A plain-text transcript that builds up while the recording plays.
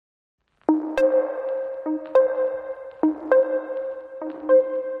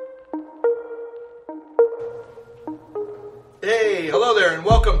Hey, hello there, and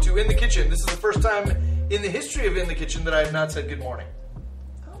welcome to In the Kitchen. This is the first time in the history of In the Kitchen that I have not said good morning.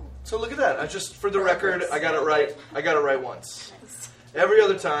 So look at that. For the record, I got it right. I got it right once. Every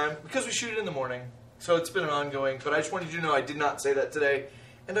other time, because we shoot it in the morning, so it's been an ongoing, but I just wanted you to know I did not say that today,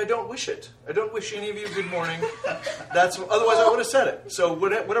 and I don't wish it. I don't wish any of you good morning. Otherwise I would have said it. So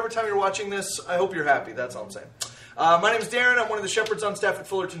whatever time you're watching this, I hope you're happy. That's all I'm saying. My name is Darren. I'm one of the shepherds on staff at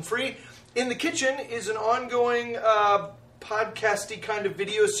Fullerton Free. In the Kitchen is an ongoing podcasty kind of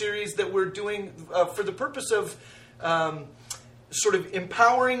video series that we're doing for the purpose of sort of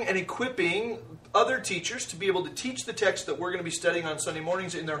empowering and equipping other teachers to be able to teach the text that we're going to be studying on Sunday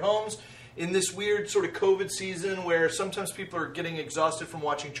mornings in their homes in this weird sort of COVID season where sometimes people are getting exhausted from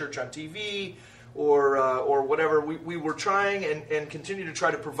watching church on TV or whatever. We were trying and continue to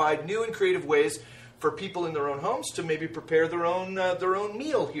try to provide new and creative ways for people in their own homes to maybe prepare their own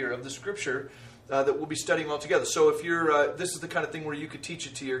meal here of the Scripture that we'll be studying all together. So if you're, this is the kind of thing where you could teach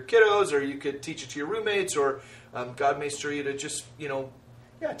it to your kiddos, or you could teach it to your roommates, or God may stir you to just,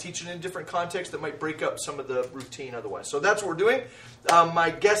 teach it in a different context that might break up some of the routine otherwise. So that's what we're doing. Our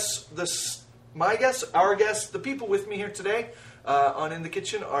guests, the people with me here today on In the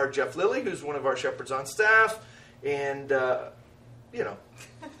Kitchen are Jeff Lilly, who's one of our shepherds on staff, and,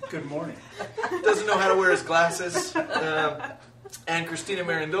 Good morning. Doesn't know how to wear his glasses. And Christina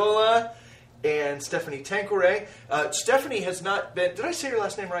Marandola. And Stephanie Tanqueray. Stephanie has not been... Did I say your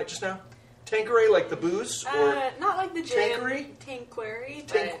last name right just now? Tanqueray, like the booze? Or not like the jam. Tanqueray? Tanqueray.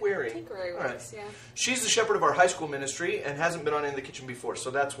 Tanqueray Works, yeah. She's the shepherd of our high school ministry and hasn't been on In the Kitchen before, so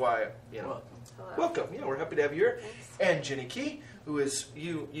that's why, Welcome. Yeah, we're happy to have you here. Thanks. And Jenny Key, who is,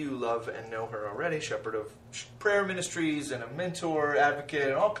 you love and know her already, shepherd of prayer ministries and a mentor, advocate,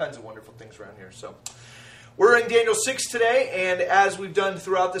 and all kinds of wonderful things around here, so... We're in Daniel 6 today, and as we've done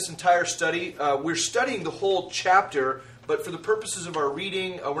throughout this entire study, we're studying the whole chapter, but for the purposes of our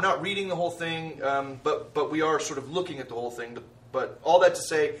reading, we're not reading the whole thing, but we are sort of looking at the whole thing. But all that to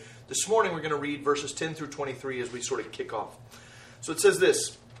say, this morning we're going to read verses 10 through 23 as we sort of kick off. So it says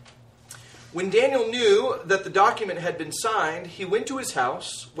this: When Daniel knew that the document had been signed, he went to his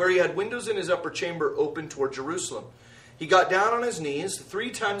house, where he had windows in his upper chamber open toward Jerusalem. He got down on his knees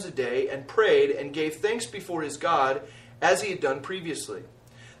 3 times a day and prayed and gave thanks before his God as he had done previously.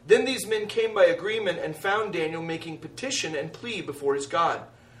 Then these men came by agreement and found Daniel making petition and plea before his God.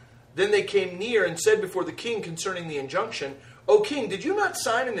 Then they came near and said before the king concerning the injunction, O king, did you not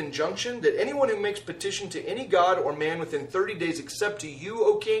sign an injunction that anyone who makes petition to any god or man within 30 days except to you,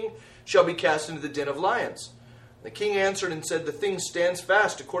 O king, shall be cast into the den of lions? The king answered and said, The thing stands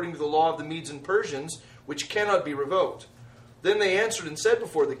fast according to the law of the Medes and Persians, which cannot be revoked. Then they answered and said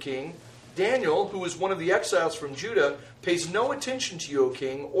before the king, Daniel, who is one of the exiles from Judah, pays no attention to you, O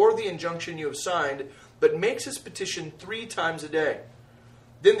king, or the injunction you have signed, but makes his petition 3 times a day.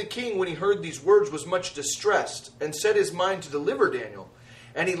 Then the king, when he heard these words, was much distressed, and set his mind to deliver Daniel.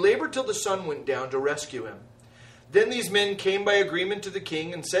 And he labored till the sun went down to rescue him. Then these men came by agreement to the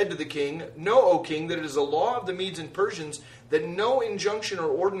king, and said to the king, Know, O king, that it is a law of the Medes and Persians, that no injunction or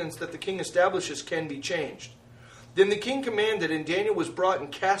ordinance that the king establishes can be changed. Then the king commanded, and Daniel was brought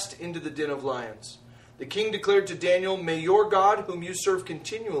and cast into the den of lions. The king declared to Daniel, May your God, whom you serve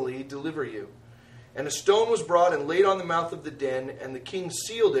continually, deliver you. And a stone was brought and laid on the mouth of the den, and the king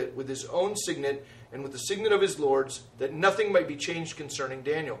sealed it with his own signet and with the signet of his lords, that nothing might be changed concerning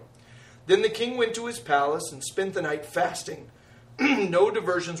Daniel. Then the king went to his palace and spent the night fasting. No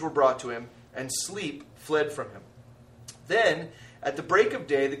diversions were brought to him, and sleep fled from him. Then, at the break of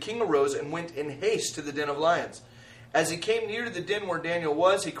day, the king arose and went in haste to the den of lions. As he came near to the den where Daniel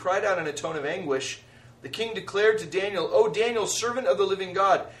was, he cried out in a tone of anguish. The king declared to Daniel, O Daniel, servant of the living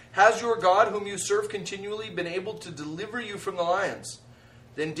God, has your God, whom you serve continually, been able to deliver you from the lions?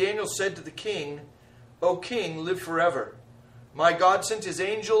 Then Daniel said to the king, O king, live forever. My God sent his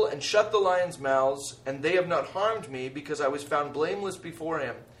angel and shut the lions' mouths, and they have not harmed me, because I was found blameless before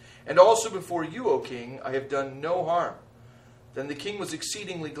him. And also before you, O king, I have done no harm. Then the king was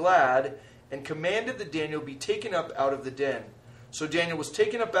exceedingly glad, and commanded that Daniel be taken up out of the den. So Daniel was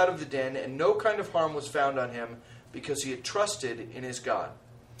taken up out of the den, and no kind of harm was found on him, because he had trusted in his God.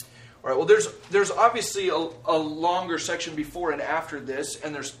 All right, well, there's obviously a longer section before and after this,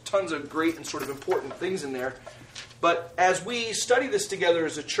 and there's tons of great and sort of important things in there. But as we study this together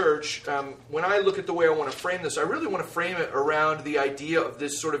as a church, when I look at the way I want to frame this, I really want to frame it around the idea of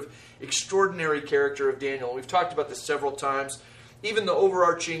this sort of extraordinary character of Daniel. We've talked about this several times. Even the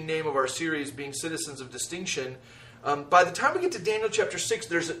overarching name of our series being Citizens of Distinction, By the time we get to Daniel chapter 6,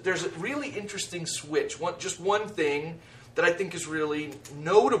 there's a really interesting switch. Just one thing that I think is really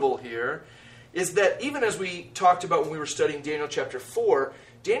notable here is that even as we talked about when we were studying Daniel chapter 4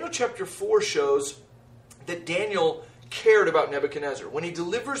 shows that Daniel cared about Nebuchadnezzar. When he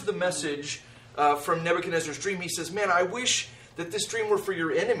delivers the message from Nebuchadnezzar's dream, he says, man, I wish that this dream were for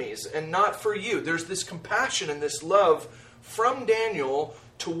your enemies and not for you. There's this compassion and this love from Daniel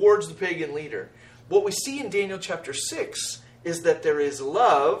towards the pagan leader. What we see in Daniel chapter 6 is that there is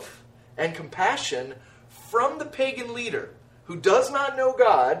love and compassion from the pagan leader who does not know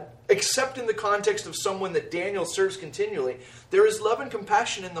God, except in the context of someone that Daniel serves continually. There is love and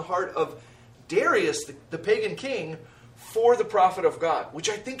compassion in the heart of Darius, the pagan king, for the prophet of God, which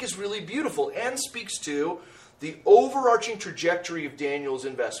I think is really beautiful and speaks to the overarching trajectory of Daniel's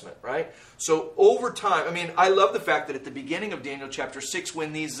investment, right? So over time, I mean, I love the fact that at the beginning of Daniel chapter 6,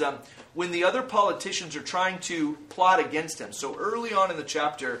 when the other politicians are trying to plot against him, so early on in the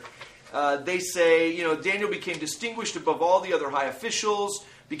chapter, they say, Daniel became distinguished above all the other high officials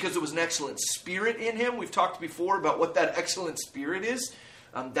because there was an excellent spirit in him. We've talked before about what that excellent spirit is.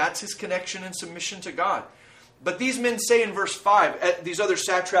 That's his connection and submission to God. But these men say in verse 5, these other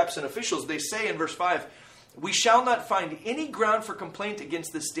satraps and officials, they say in verse 5, we shall not find any ground for complaint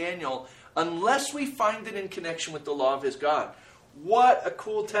against this Daniel unless we find it in connection with the law of his God. What a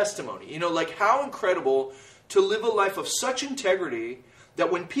cool testimony. How incredible to live a life of such integrity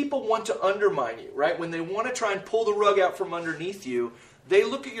that when people want to undermine you, right, when they want to try and pull the rug out from underneath you, they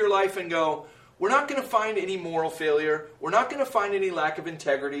look at your life and go, we're not going to find any moral failure. We're not going to find any lack of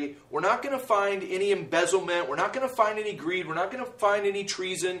integrity. We're not going to find any embezzlement. We're not going to find any greed. We're not going to find any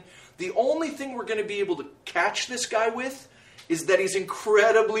treason. The only thing we're going to be able to catch this guy with is that he's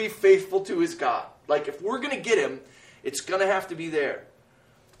incredibly faithful to his God. Like, if we're going to get him, it's going to have to be there.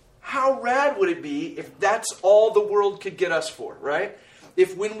 How rad would it be if that's all the world could get us for, right?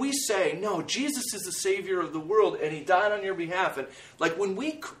 If when we say, no, Jesus is the Savior of the world and he died on your behalf, and like when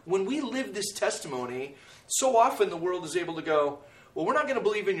we live this testimony, so often the world is able to go, well, we're not going to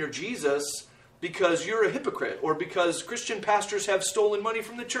believe in your Jesus because you're a hypocrite, or because Christian pastors have stolen money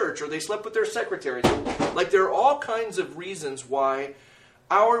from the church, or they slept with their secretaries. Like, there are all kinds of reasons why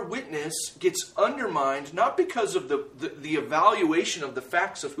our witness gets undermined, not because of the evaluation of the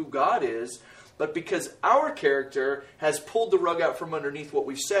facts of who God is, but because our character has pulled the rug out from underneath what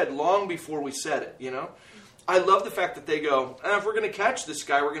we've said long before we said it, I love the fact that they go, if we're going to catch this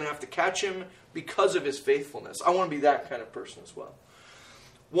guy, we're going to have to catch him because of his faithfulness. I want to be that kind of person as well.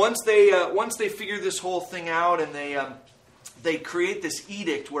 Once they figure this whole thing out and they create this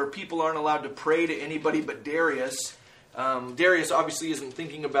edict where people aren't allowed to pray to anybody but Darius. Darius obviously isn't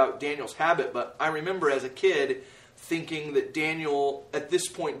thinking about Daniel's habit, but I remember as a kid thinking that Daniel at this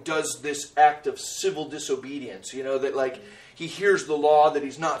point does this act of civil disobedience, that like he hears the law that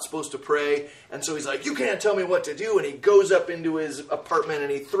he's not supposed to pray, and so he's like, you can't tell me what to do, and he goes up into his apartment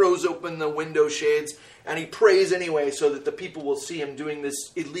and he throws open the window shades and he prays anyway so that the people will see him doing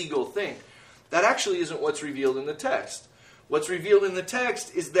this illegal thing. That actually isn't what's revealed in the text. What's revealed in the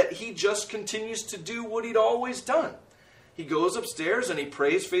text is that he just continues to do what he'd always done. He goes upstairs and he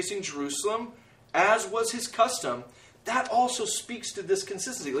prays facing Jerusalem, as was his custom. That also speaks to this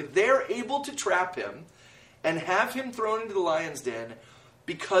consistency. Like, they're able to trap him and have him thrown into the lion's den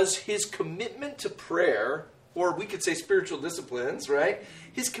because his commitment to prayer, or we could say spiritual disciplines, right?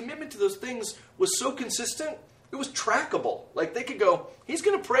 His commitment to those things was so consistent, it was trackable. Like, they could go, he's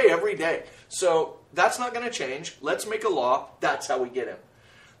going to pray every day. So that's not going to change. Let's make a law. That's how we get him.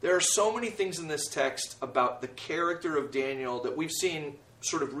 There are so many things in this text about the character of Daniel that we've seen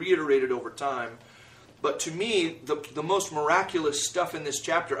sort of reiterated over time. But to me, the most miraculous stuff in this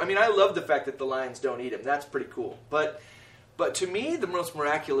chapter, I mean, I love the fact that the lions don't eat him. That's pretty cool. But to me, the most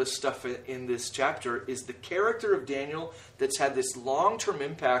miraculous stuff in this chapter is the character of Daniel that's had this long-term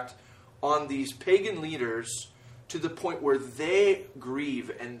impact on these pagan leaders to the point where they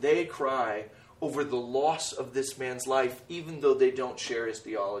grieve and they cry over the loss of this man's life, even though they don't share his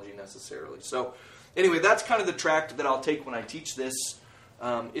theology necessarily. So anyway, that's kind of the tract that I'll take when I teach this,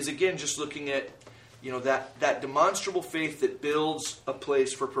 is again just looking at that demonstrable faith that builds a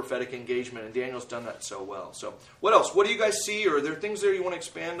place for prophetic engagement, and Daniel's done that so well. So what else? What do you guys see? Or are there things there you want to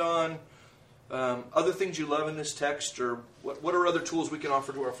expand on? Other things you love in this text? Or what are other tools we can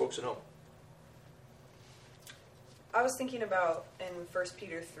offer to our folks at home? I was thinking about in 1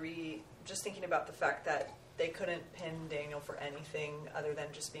 Peter 3, just thinking about the fact that they couldn't pin Daniel for anything other than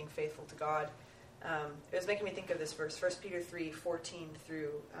just being faithful to God. It was making me think of this verse, 1 Peter 3, 14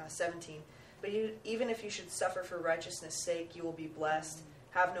 through 17. But even if you should suffer for righteousness' sake, you will be blessed.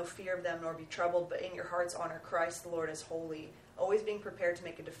 Have no fear of them, nor be troubled, but in your hearts honor Christ the Lord as holy, always being prepared to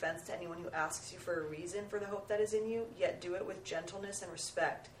make a defense to anyone who asks you for a reason for the hope that is in you, yet do it with gentleness and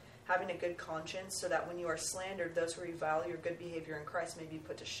respect, having a good conscience, so that when you are slandered, those who revile your good behavior in Christ may be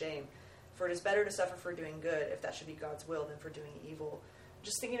put to shame. For it is better to suffer for doing good, if that should be God's will, than for doing evil.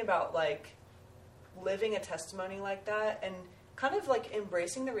 Just thinking about, like, living a testimony like that, and kind of, like,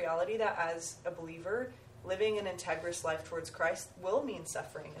 embracing the reality that as a believer, living an integrous life towards Christ will mean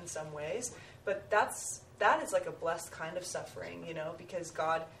suffering in some ways, but that is like a blessed kind of suffering, you know, because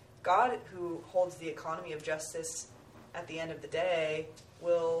God who holds the economy of justice at the end of the day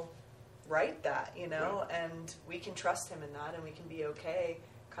will right that, you know, right. And we can trust him in that, and we can be okay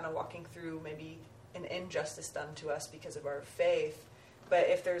kind of walking through maybe an injustice done to us because of our faith. But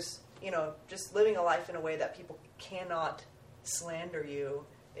if there's, you know, just living a life in a way that people cannot slander you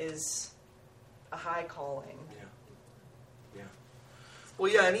is a high calling. Yeah. Well,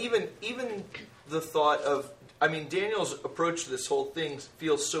 yeah, and even the thought of, I mean, Daniel's approach to this whole thing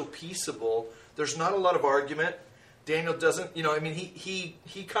feels so peaceable. There's not a lot of argument. Daniel doesn't, you know, I mean, he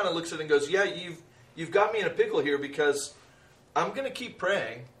kind of looks at it and goes, yeah, you've got me in a pickle here because I'm going to keep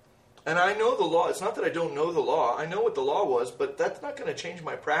praying. And I know the law. It's not that I don't know the law. I know what the law was, but that's not going to change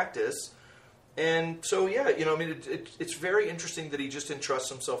my practice. And so, yeah, you know, I mean, it's very interesting that he just entrusts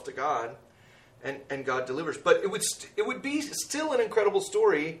himself to God. And God delivers. But it would be still an incredible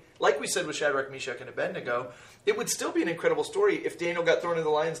story, like we said with Shadrach, Meshach, and Abednego. It would still be an incredible story if Daniel got thrown in the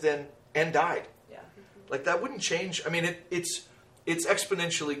lion's den and died. Yeah. Like, that wouldn't change. I mean, it's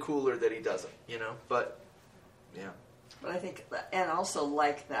exponentially cooler that he doesn't, you know? But, yeah. But I think, and also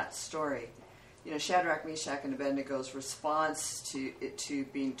like that story, you know, Shadrach, Meshach, and Abednego's response to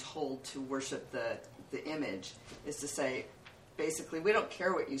being told to worship the image is to say, basically, we don't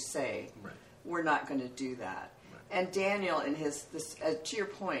care what you say. Right. We're not going to do that. Right. And Daniel, in to your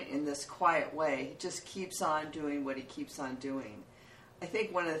point, in this quiet way, he just keeps on doing what he keeps on doing. I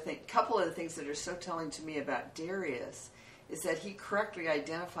think couple of the things that are so telling to me about Darius is that he correctly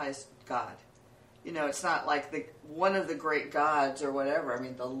identifies God. You know, it's not like one of the great gods or whatever. I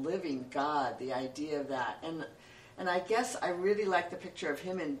mean, the living God, the idea of that. And I guess I really like the picture of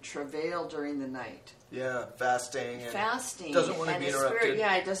him in travail during the night. Yeah, fasting. Doesn't want to be interrupted. Spirit,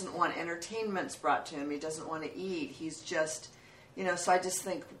 yeah, he doesn't want entertainments brought to him. He doesn't want to eat. He's just, you know, so I just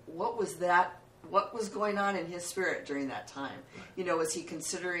think, what was going on in his spirit during that time? You know, was he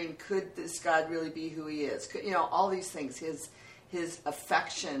considering, could this God really be who he is? You know, all these things. His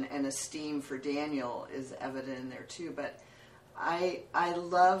affection and esteem for Daniel is evident in there too. But I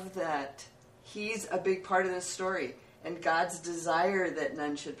love that he's a big part of this story, and God's desire that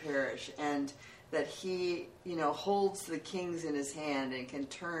none should perish, and that he, you know, holds the kings in his hand and can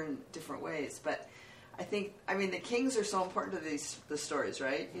turn different ways. But I mean, the kings are so important to the stories,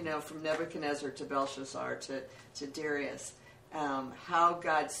 right? You know, from Nebuchadnezzar to Belshazzar to Darius, how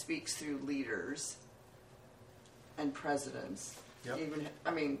God speaks through leaders and presidents. Yep. Even,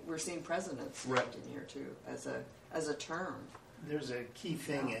 I mean, we're seeing presidents right in here too as a term. There's a key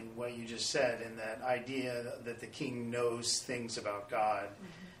thing in what you just said, in that idea that the king knows things about God.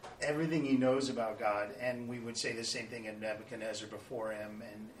 Mm-hmm. Everything he knows about God, and we would say the same thing in Nebuchadnezzar before him,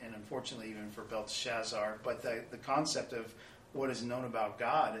 and unfortunately even for Belshazzar. But the concept of what is known about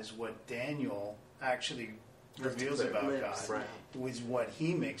God is what Daniel actually reveals about God, right. is what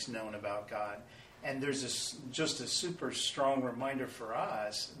he makes known about God. And there's just a super strong reminder for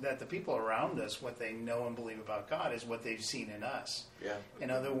us that the people around us, what they know and believe about God, is what they've seen in us. Yeah. In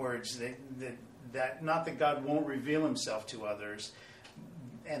other words, that not that God won't reveal himself to others,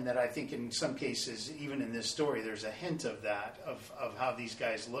 and that I think in some cases, even in this story, there's a hint of that, of how these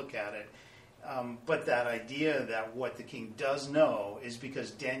guys look at it. But that idea that what the king does know is because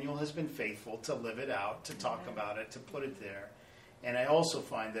Daniel has been faithful to live it out, to talk about it, to put it there. And I also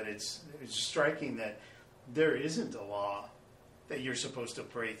find that it's striking that there isn't a law that you're supposed to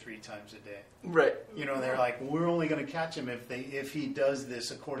pray 3 times a day. Right. You know, they're like, we're only going to catch him if he does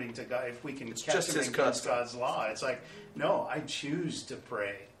this according to God. If we can catch him against God's law. It's like, no, I choose to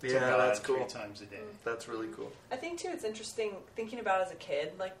pray to God that's cool. 3 times a day. That's really cool. I think too, it's interesting thinking about as a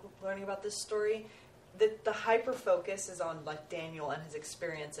kid, like learning about this story. The hyper focus is on like Daniel and his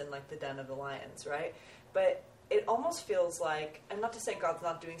experience in like the den of the lions, right? But it almost feels like, and not to say God's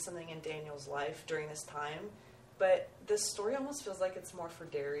not doing something in Daniel's life during this time, but the story almost feels like it's more for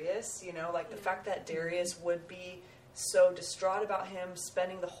Darius, you know, like the fact that Darius would be so distraught about him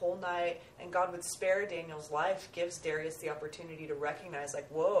spending the whole night, and God would spare Daniel's life, gives Darius the opportunity to recognize, like,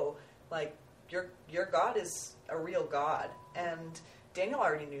 whoa, like, your God is a real God. And Daniel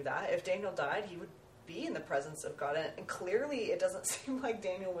already knew that. If Daniel died, he would be in the presence of God. And clearly it doesn't seem like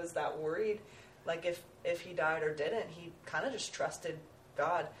Daniel was that worried. Like if he died or didn't, he kind of just trusted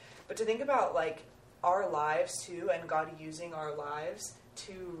God. But to think about like our lives too, and God using our lives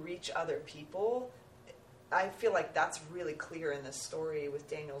to reach other people, I feel like that's really clear in this story with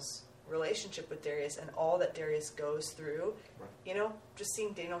Daniel's relationship with Darius and all that Darius goes through. Right. You know, just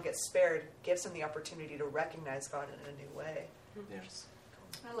seeing Daniel get spared gives him the opportunity to recognize God in a new way. Yes.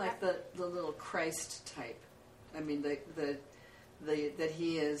 I like the little Christ type. I mean, that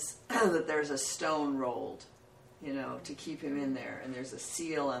he is that there's a stone rolled, you know, to keep him in there, and there's a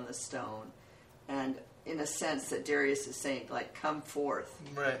seal on the stone, and in a sense that Darius is saying, like, come forth.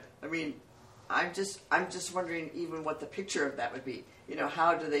 Right. I mean, I'm just wondering even what the picture of that would be. You know,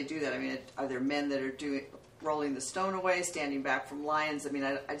 how do they do that? I mean, are there men that are rolling the stone away, standing back from lions? I mean,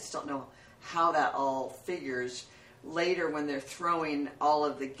 I just don't know how that all figures later when they're throwing all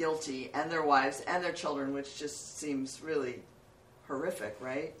of the guilty and their wives and their children, which just seems really horrific,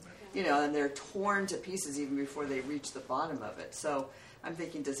 right? You know, and they're torn to pieces even before they reach the bottom of it. So I'm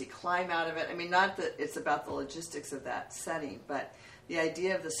thinking, does he climb out of it? I mean, not that it's about the logistics of that setting, but the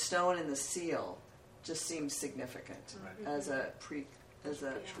idea of the stone and the seal just seems significant as a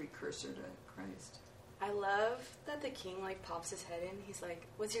precursor to Christ. I love that the king like pops his head in. He's like,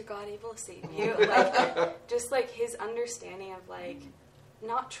 "Was your God able to save you?" Like, just like his understanding of like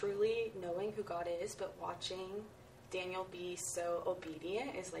not truly knowing who God is, but watching Daniel be so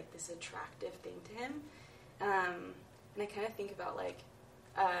obedient is like this attractive thing to him. And I kind of think about like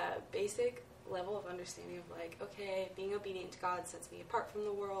a basic level of understanding of like, okay, being obedient to God sets me apart from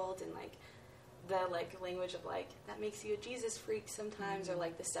the world, and like the like language of like that makes you a Jesus freak sometimes, or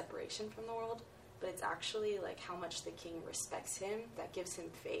like the separation from the world. But it's actually like how much the king respects him that gives him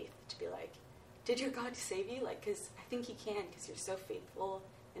faith to be like, did your God save you? Like, because I think he can, because you're so faithful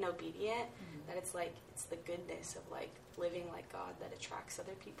and obedient that it's like it's the goodness of like living like God that attracts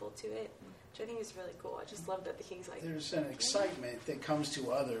other people to it, which I think is really cool. I just love that the king's like, there's an excitement that comes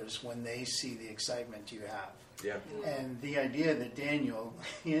to others when they see the excitement you have. Yeah. And the idea that Daniel,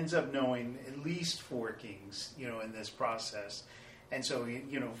 he ends up knowing at least 4 kings, you know, in this process. And so,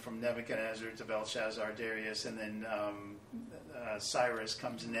 you know, from Nebuchadnezzar to Belshazzar, Darius, and then Cyrus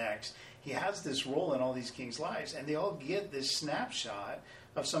comes next. He has this role in all these kings' lives, and they all get this snapshot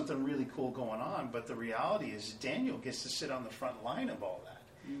of something really cool going on. But the reality is Daniel gets to sit on the front line of all that.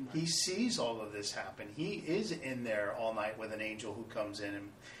 Mm-hmm. He sees all of this happen. He is in there all night with an angel who comes in, and,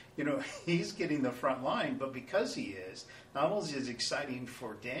 you know, he's getting the front line. But because he is, not only is it exciting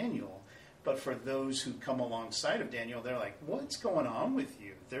for Daniel, but for those who come alongside of Daniel, they're like, what's going on with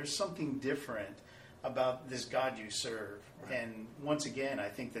you? There's something different about this God you serve. Right. And once again, I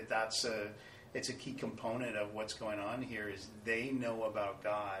think it's a key component of what's going on here is they know about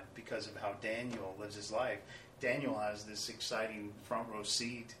God because of how Daniel lives his life. Daniel has this exciting front row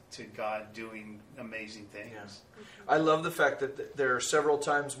seat to God doing amazing things. Yeah. I love the fact that there are several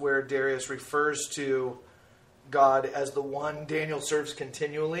times where Darius refers to God as the one Daniel serves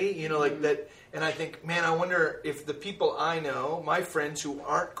continually, you know, like that. And I think, man, I wonder if the people I know, my friends who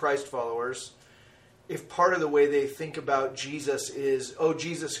aren't Christ followers, if part of the way they think about Jesus is, oh,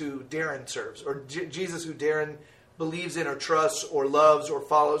 Jesus who Darren serves, or Jesus who Darren believes in or trusts or loves or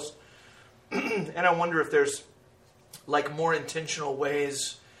follows. And I wonder if there's like more intentional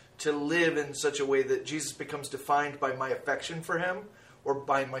ways to live in such a way that Jesus becomes defined by my affection for him or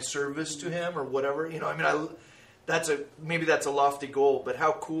by my service to him or whatever. You know, I mean, maybe that's a lofty goal, but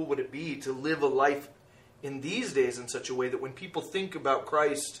how cool would it be to live a life in these days in such a way that when people think about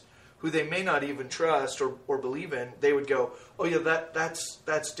Christ, who they may not even trust or believe in, they would go, oh yeah, that's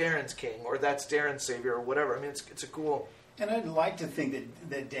Darren's king, or that's Darren's savior, or whatever. I mean, it's a cool. And I'd like to think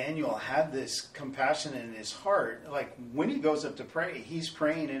that Daniel had this compassion in his heart. Like when he goes up to pray, he's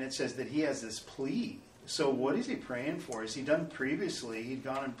praying, and it says that he has this plea. So what is he praying for? Is he done previously? He'd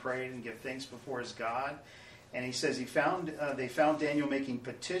gone and prayed and give thanks before his God. And he says they found Daniel making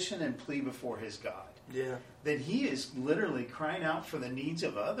petition and plea before his God. Yeah. That he is literally crying out for the needs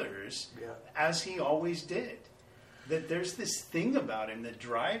of others, as he always did. That there's this thing about him that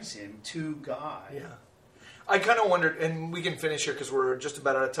drives him to God. Yeah. I kind of wondered, and we can finish here because we're just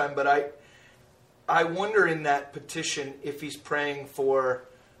about out of time, but I wonder in that petition if he's praying for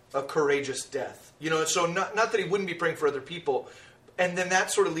a courageous death. You know, so not that he wouldn't be praying for other people. And then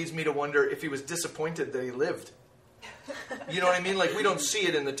that sort of leads me to wonder if he was disappointed that he lived. You know what I mean? Like, we don't see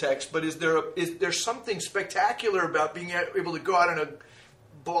it in the text, but is there something spectacular about being able to go out in a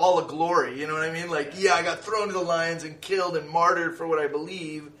ball of glory? You know what I mean? Like, yeah, I got thrown to the lions and killed and martyred for what I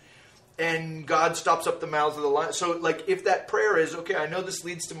believe, and God stops up the mouths of the lions. So, like, if that prayer is, okay, I know this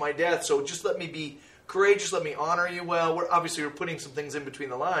leads to my death, so just let me be courageous, let me honor you well. We're putting some things in between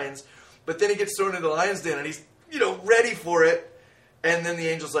the lines, but then he gets thrown into the lion's den, and he's, ready for it. And then the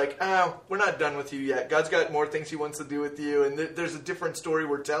angel's like, we're not done with you yet. God's got more things he wants to do with you. And there's a different story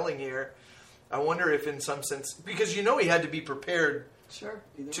we're telling here. I wonder if in some sense, because he had to be prepared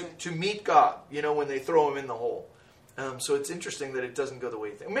to meet God, when they throw him in the hole. So it's interesting that it doesn't go the way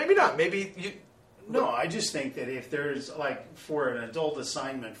you think. Maybe not. Maybe you... No, I just think that if there's, for an adult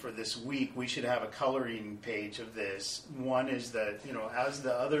assignment for this week, we should have a coloring page of this. One is that, as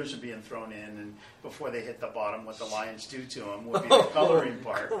the others are being thrown in and before they hit the bottom, what the lions do to them would be the coloring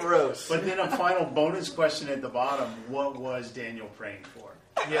part. Gross. But then a final bonus question at the bottom, what was Daniel praying for?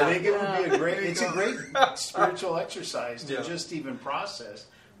 Yeah. I think it would be a great spiritual exercise to just even process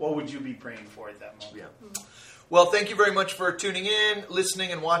what would you be praying for at that moment. Yeah. Well, thank you very much for tuning in,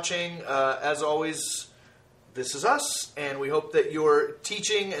 listening, and watching. As always, this is us, and we hope that your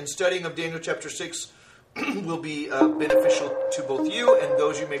teaching and studying of Daniel chapter 6 will be beneficial to both you and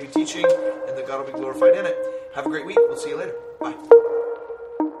those you may be teaching, and that God will be glorified in it. Have a great week. We'll see you later. Bye.